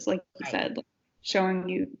horror. It was like you said, like showing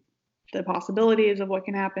you the possibilities of what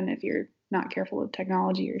can happen if you're not careful with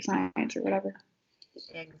technology or science or whatever.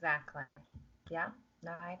 Exactly. Yeah.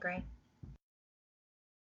 No, I agree.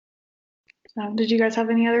 Did you guys have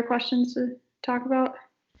any other questions to talk about?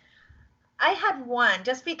 I had one,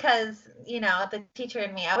 just because, the teacher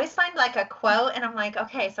in me, I always find like a quote and I'm like,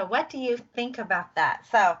 okay, so what do you think about that?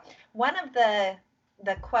 So one of the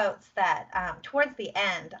quotes that towards the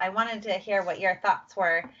end, I wanted to hear what your thoughts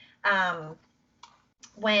were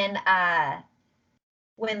when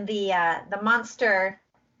the monster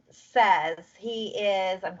says he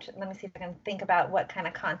is, let me see if I can think about what kind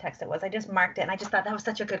of context it was. I just marked it and I just thought that was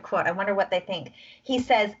such a good quote. I wonder what they think. He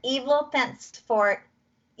says, evil thenceforth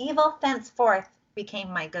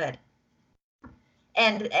became my good.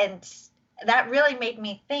 And that really made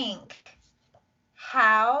me think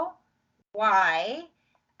how, why,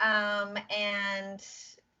 and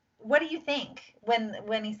what do you think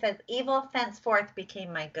when he says evil thenceforth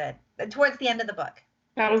became my good towards the end of the book?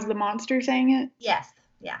 That was the monster saying it? Yes.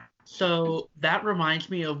 Yeah. So that reminds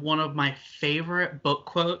me of one of my favorite book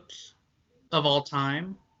quotes of all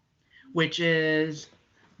time, which is,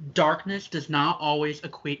 darkness does not always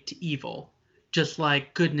equate to evil, just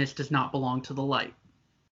like goodness does not belong to the light.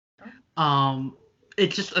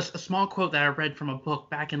 It's just a small quote that I read from a book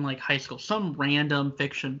back in like high school, some random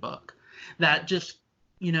fiction book that just,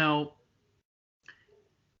 you know,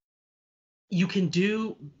 you can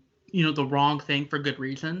do, you know, the wrong thing for good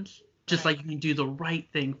reasons, just like you can do the right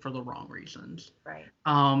thing for the wrong reasons. Right.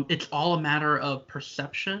 It's all a matter of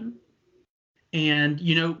perception. And,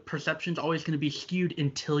 you know, perception's always going to be skewed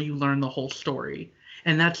until you learn the whole story.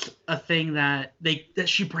 And that's a thing that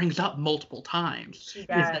she brings up multiple times. She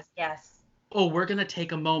does, yes. Oh, we're going to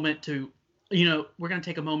take a moment to, you know,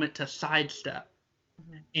 sidestep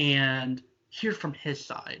and hear from his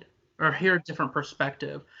side or hear a different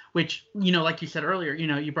perspective, which, you know, like you said earlier, you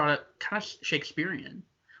know, you brought up kind of Shakespearean,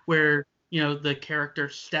 where, you know, the character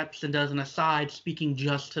steps and does an aside speaking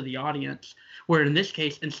just to the audience, where in this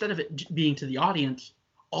case, instead of it being to the audience,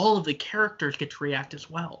 all of the characters get to react as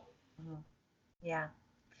well. Yeah.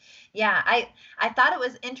 Yeah, I thought it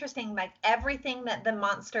was interesting, like everything that the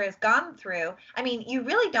monster has gone through. I mean, you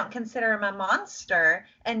really don't consider him a monster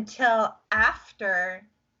until after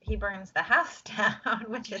he burns the house down,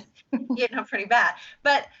 which is, you know, pretty bad.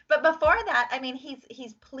 But before that, I mean,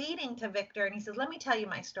 he's pleading to Victor and he says, let me tell you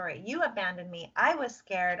my story. You abandoned me. I was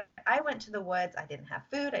scared. I went to the woods. I didn't have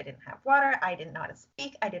food. I didn't have water. I didn't know how to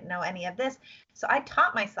speak. I didn't know any of this. So I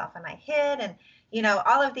taught myself and I hid, and, you know,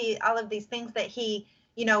 all of these things that he,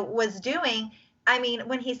 you know, was doing. I mean,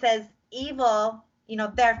 when he says evil, you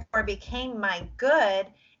know, therefore became my good,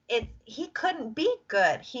 he couldn't be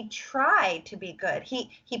good. He tried to be good. He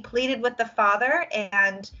pleaded with the father,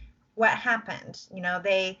 and what happened? You know,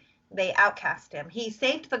 they outcast him. He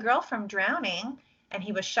saved the girl from drowning, and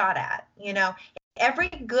he was shot at. You know, every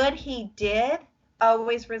good he did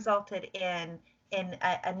always resulted in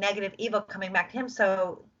a negative evil coming back to him.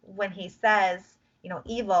 So when he says, you know,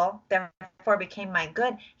 evil therefore became my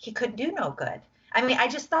good, he could do no good. I mean, I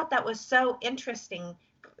just thought that was so interesting,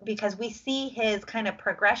 because we see his kind of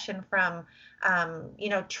progression from, you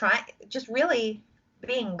know, just really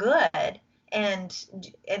being good and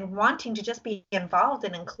wanting to just be involved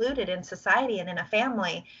and included in society and in a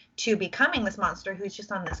family, to becoming this monster who's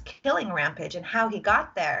just on this killing rampage, and how he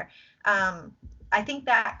got there. I think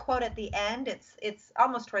that quote at the end, it's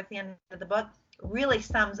almost towards the end of the book, really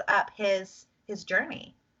sums up his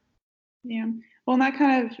journey. Yeah. Well, and that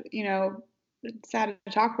kind of, you know, it's sad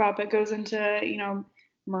to talk about, but goes into, you know,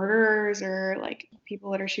 murderers or like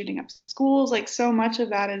people that are shooting up schools. Like, so much of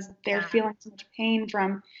that is they're feeling so much pain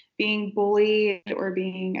from being bullied or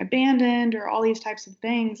being abandoned or all these types of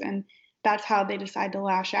things. And that's how they decide to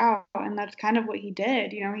lash out. And that's kind of what he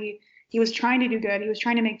did. You know, he was trying to do good. He was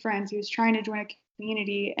trying to make friends. He was trying to join a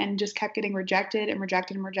community, and just kept getting rejected and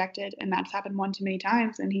rejected and rejected. And that's happened one too many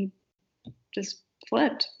times. And he just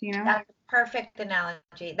flipped, you know. That's a perfect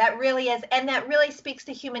analogy. That really is, and that really speaks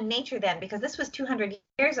to human nature then, because this was 200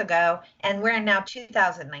 years ago and we're in now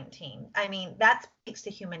 2019. I mean, that speaks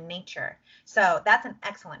to human nature. So that's an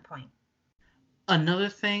excellent point. Another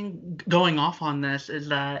thing going off on this is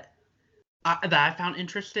that I found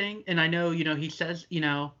interesting, and I know, you know, he says, you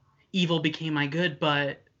know, evil became my good,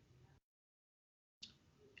 but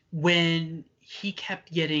when he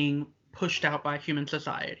kept getting pushed out by human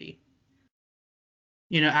society,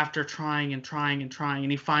 you know, after trying and trying and trying,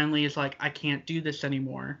 and he finally is like, I can't do this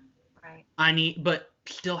anymore. Right. But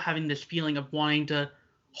still having this feeling of wanting to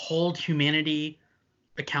hold humanity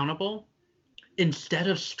accountable, instead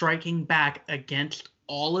of striking back against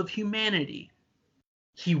all of humanity,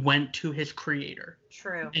 he went to his creator.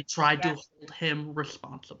 True. And tried to hold him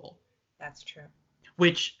responsible. That's true.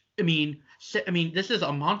 Which, I mean, this is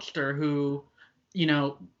a monster who, you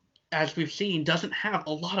know, as we've seen, doesn't have a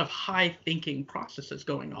lot of high thinking processes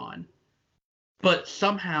going on, but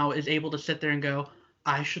somehow is able to sit there and go,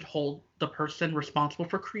 I should hold the person responsible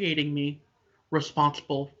for creating me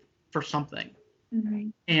responsible for something.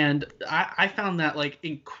 Mm-hmm. And I found that like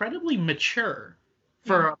incredibly mature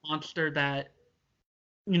for a monster that,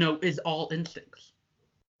 you know, is all instincts.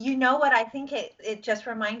 You know what I think it just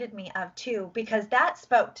reminded me of too, because that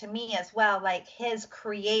spoke to me as well, like his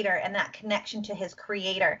creator and that connection to his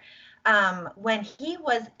creator. When he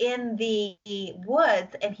was in the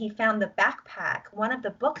woods and he found the backpack, one of the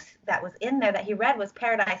books that was in there that he read was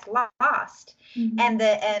Paradise Lost, and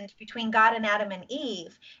between God and Adam and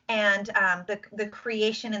Eve, and the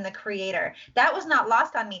creation and the creator. That was not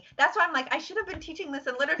lost on me. That's why I'm like, I should have been teaching this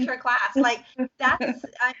in literature class. Like that's,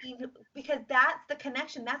 I mean, because that's the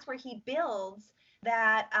connection. That's where he builds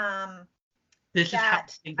that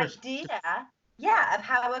that idea, yeah, of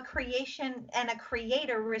how a creation and a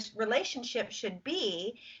creator relationship should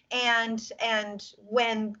be, and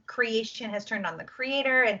when creation has turned on the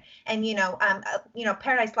creator, and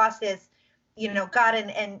Paradise Lost is, God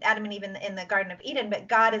and Adam and Eve in the Garden of Eden, but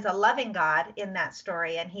God is a loving God in that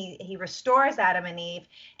story, and he restores Adam and Eve.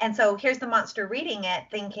 And so here's the monster reading it,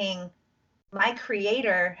 thinking, my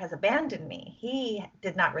creator has abandoned me. He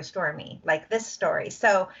did not restore me, like this story.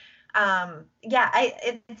 So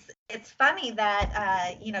it's funny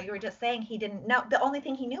that you were just saying he didn't know. The only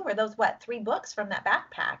thing he knew were those 3 books from that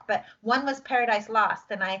backpack, but one was Paradise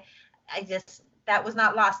Lost, and I just, that was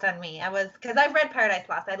not lost on me. Because I've read Paradise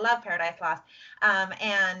Lost. I love Paradise Lost,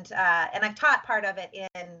 and I've taught part of it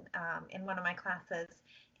in one of my classes,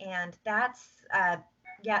 and that's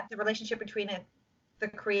the relationship between the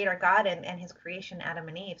creator God and his creation, Adam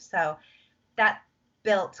and Eve. So that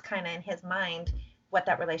built kind of in his mind what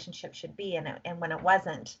that relationship should be, and when it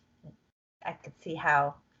wasn't, I could see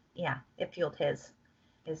how it fueled his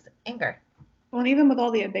anger. Well, and even with all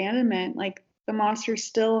the abandonment, like the monster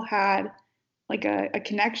still had like a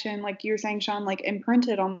connection, like you were saying, Sean, like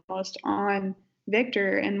imprinted almost on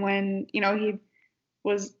Victor. And when he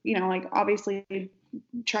was like obviously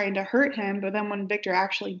trying to hurt him, but then when Victor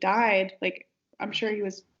actually died, like I'm sure he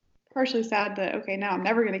was partially sad that, okay, now I'm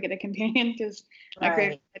never going to get a companion because my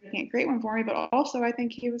creator can't create one for me. But also, I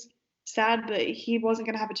think he was sad that he wasn't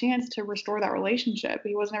going to have a chance to restore that relationship.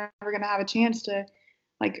 He was never going to have a chance to,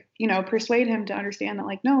 persuade him to understand that,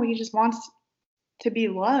 like, no, he just wants to be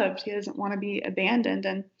loved. He doesn't want to be abandoned.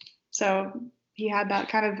 And so he had that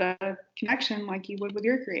kind of a connection like you would with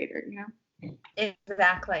your creator,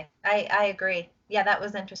 Exactly. I agree. Yeah, that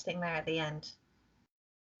was interesting there at the end.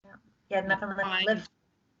 Yeah, nothing live.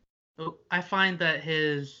 I find that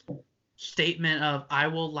his statement of "I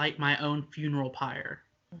will light my own funeral pyre"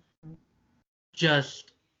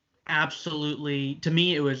 just absolutely, to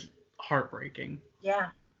me, it was heartbreaking. Yeah,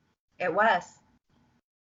 it was.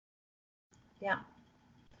 Yeah,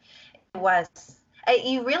 it was.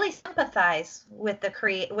 You really sympathize with the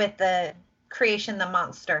creation, the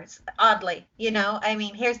monsters. Oddly, I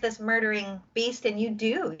mean, here's this murdering beast, and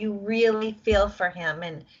you really feel for him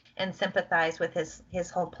and sympathize with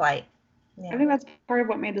his whole plight. Yeah. I think that's part of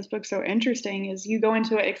what made this book so interesting is you go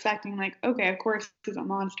into it expecting like, okay, of course he's a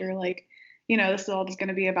monster. Like, this is all just going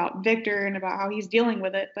to be about Victor and about how he's dealing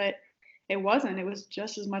with it. But it wasn't. It was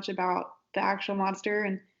just as much about the actual monster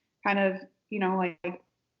and kind of,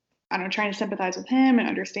 trying to sympathize with him and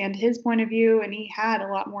understand his point of view. And he had a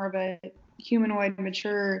lot more of a humanoid,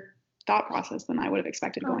 mature thought process than I would have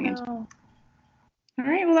expected going into. All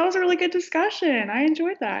right. Well, that was a really good discussion. I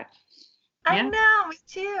enjoyed that. I know, me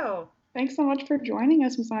too. Thanks so much for joining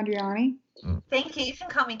us, Ms. Andriani. Thank you. You can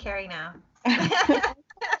call me Carrie now.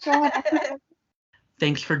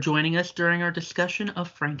 Thanks for joining us during our discussion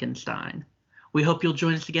of Frankenstein. We hope you'll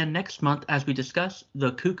join us again next month as we discuss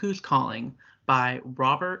The Cuckoo's Calling by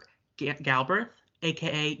Robert Galbraith,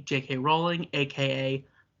 a.k.a. J.K. Rowling, a.k.a.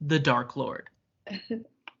 The Dark Lord. All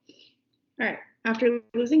right. After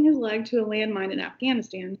losing his leg to a landmine in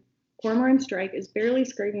Afghanistan, Cormoran Strike is barely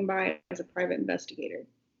scraping by as a private investigator.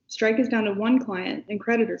 Strike is down to one client, and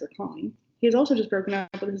creditors are calling. He has also just broken up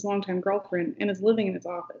with his longtime girlfriend and is living in his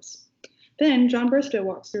office. Then John Bristow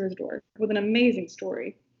walks through his door with an amazing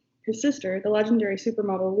story. His sister, the legendary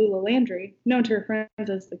supermodel Lula Landry, known to her friends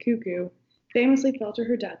as the Cuckoo, famously fell to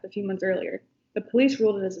her death a few months earlier. The police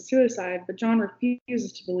ruled it as a suicide, but John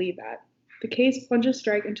refuses to believe that. The case plunges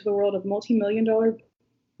Strike into the world of multi-million-dollar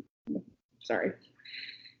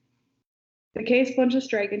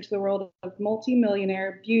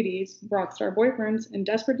beauties, rock star boyfriends, and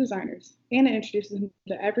desperate designers, and it introduces him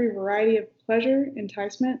to every variety of pleasure,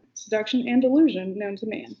 enticement, seduction, and delusion known to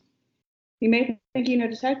man. You may think you know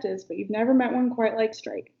detectives, but you've never met one quite like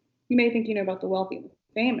Strike. You may think you know about the wealthy and the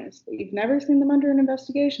famous, but you've never seen them under an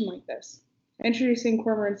investigation like this. Introducing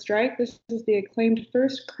Cormoran Strike, this is the acclaimed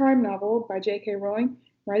first crime novel by J.K. Rowling,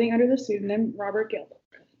 writing under the pseudonym Robert Galbraith.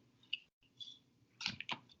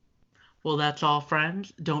 Well, that's all,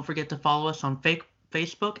 friends. Don't forget to follow us on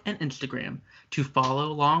Facebook and Instagram to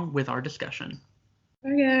follow along with our discussion.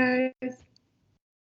 Bye, guys.